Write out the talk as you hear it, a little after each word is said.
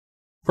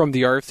From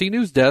the RFC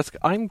News Desk,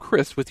 I'm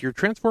Chris with your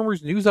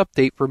Transformers news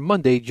update for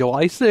Monday,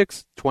 July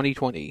 6,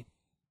 2020.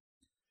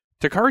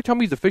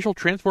 TakaraTomy's official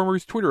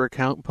Transformers Twitter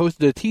account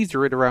posted a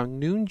teaser at around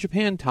noon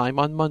Japan time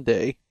on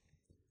Monday.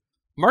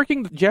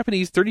 Marking the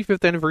Japanese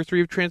 35th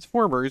anniversary of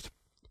Transformers,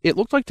 it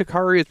looks like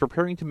Takara is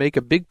preparing to make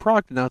a big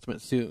product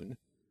announcement soon.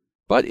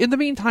 But in the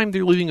meantime,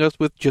 they're leaving us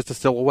with just a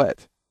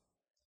silhouette.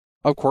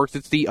 Of course,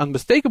 it's the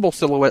unmistakable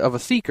silhouette of a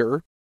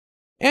Seeker,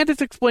 and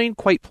it's explained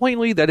quite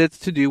plainly that it's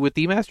to do with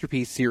the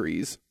Masterpiece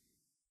series.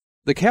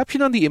 The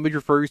caption on the image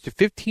refers to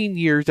 15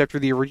 years after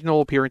the original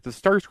appearance of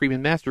Starscream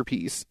in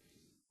Masterpiece,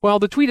 while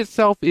the tweet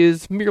itself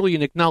is merely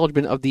an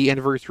acknowledgement of the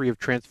anniversary of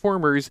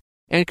Transformers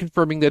and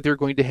confirming that they're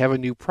going to have a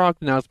new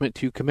product announcement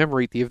to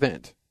commemorate the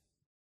event.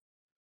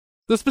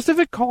 The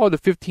specific call out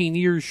of 15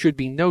 years should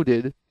be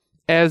noted,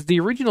 as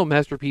the original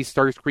Masterpiece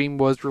Starscream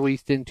was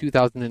released in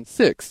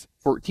 2006,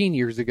 14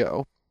 years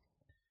ago.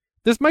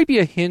 This might be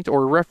a hint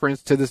or a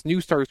reference to this new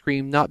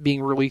Starscream not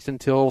being released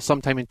until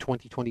sometime in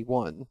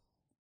 2021.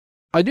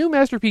 A new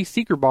Masterpiece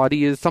Seeker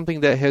body is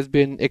something that has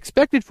been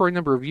expected for a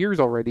number of years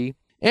already,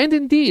 and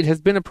indeed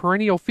has been a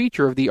perennial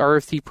feature of the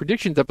RFC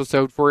Predictions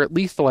episode for at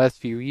least the last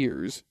few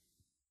years.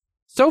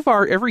 So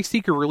far, every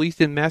Seeker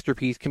released in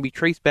Masterpiece can be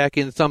traced back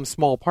in some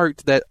small part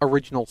to that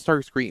original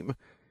Starscream,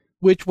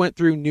 which went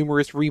through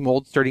numerous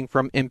remolds starting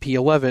from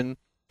MP11,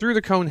 through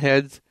the cone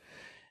heads,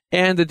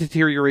 and the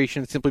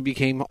deterioration simply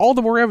became all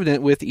the more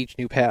evident with each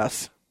new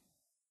pass.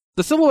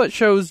 The silhouette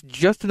shows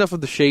just enough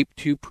of the shape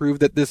to prove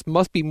that this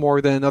must be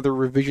more than another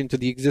revision to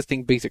the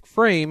existing basic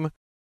frame,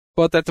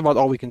 but that's about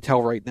all we can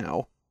tell right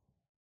now.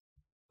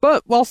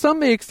 But while some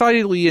may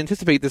excitedly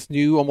anticipate this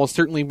new, almost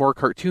certainly more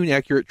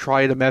cartoon-accurate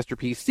try at a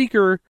Masterpiece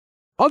Seeker,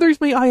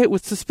 others may eye it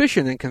with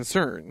suspicion and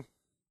concern.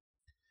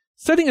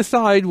 Setting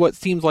aside what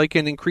seems like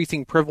an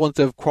increasing prevalence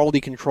of quality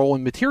control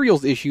and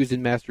materials issues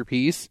in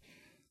Masterpiece,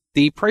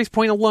 the price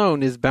point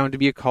alone is bound to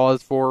be a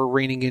cause for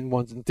reining in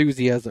one's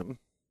enthusiasm.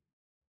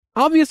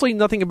 Obviously,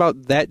 nothing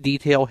about that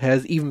detail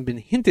has even been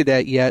hinted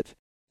at yet,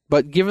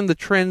 but given the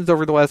trends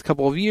over the last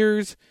couple of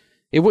years,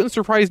 it wouldn't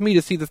surprise me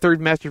to see the third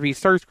Masterpiece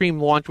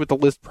Starscream launch with a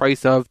list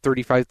price of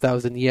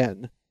 35,000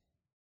 yen.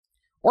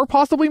 Or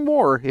possibly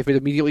more, if it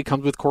immediately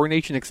comes with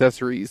coronation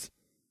accessories.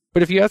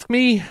 But if you ask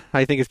me,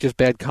 I think it's just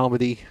bad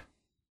comedy.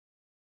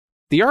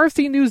 The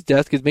RFC News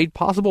Desk is made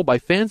possible by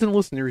fans and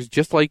listeners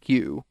just like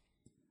you.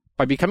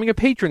 By becoming a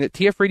patron at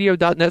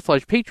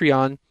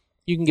tfradio.net/Patreon,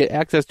 you can get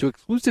access to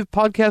exclusive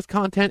podcast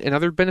content and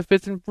other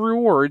benefits and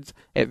rewards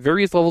at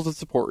various levels of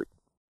support.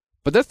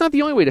 But that's not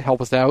the only way to help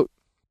us out.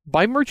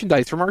 Buy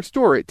merchandise from our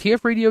store at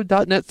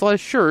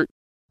tfradio.net/shirt,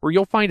 where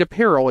you'll find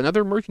apparel and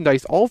other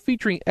merchandise all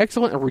featuring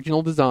excellent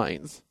original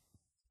designs.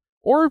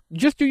 Or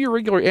just do your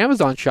regular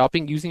Amazon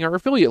shopping using our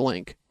affiliate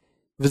link.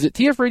 Visit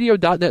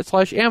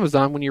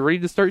tfradio.net/Amazon when you're ready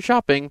to start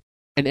shopping,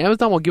 and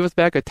Amazon will give us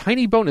back a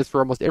tiny bonus for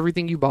almost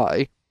everything you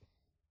buy.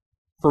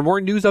 For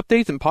more news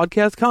updates and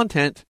podcast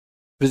content,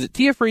 visit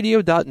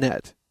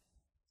tfradio.net.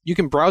 You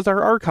can browse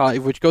our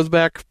archive, which goes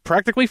back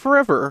practically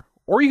forever,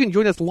 or you can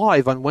join us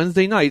live on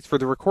Wednesday nights for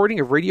the recording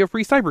of Radio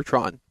Free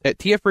Cybertron at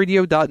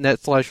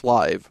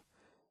tfradio.net/live.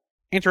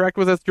 Interact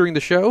with us during the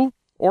show,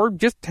 or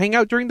just hang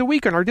out during the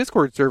week on our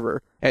Discord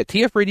server at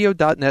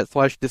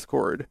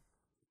tfradio.net/discord.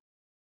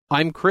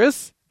 I'm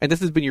Chris, and this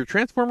has been your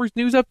Transformers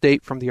news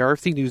update from the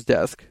RFC News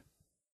Desk.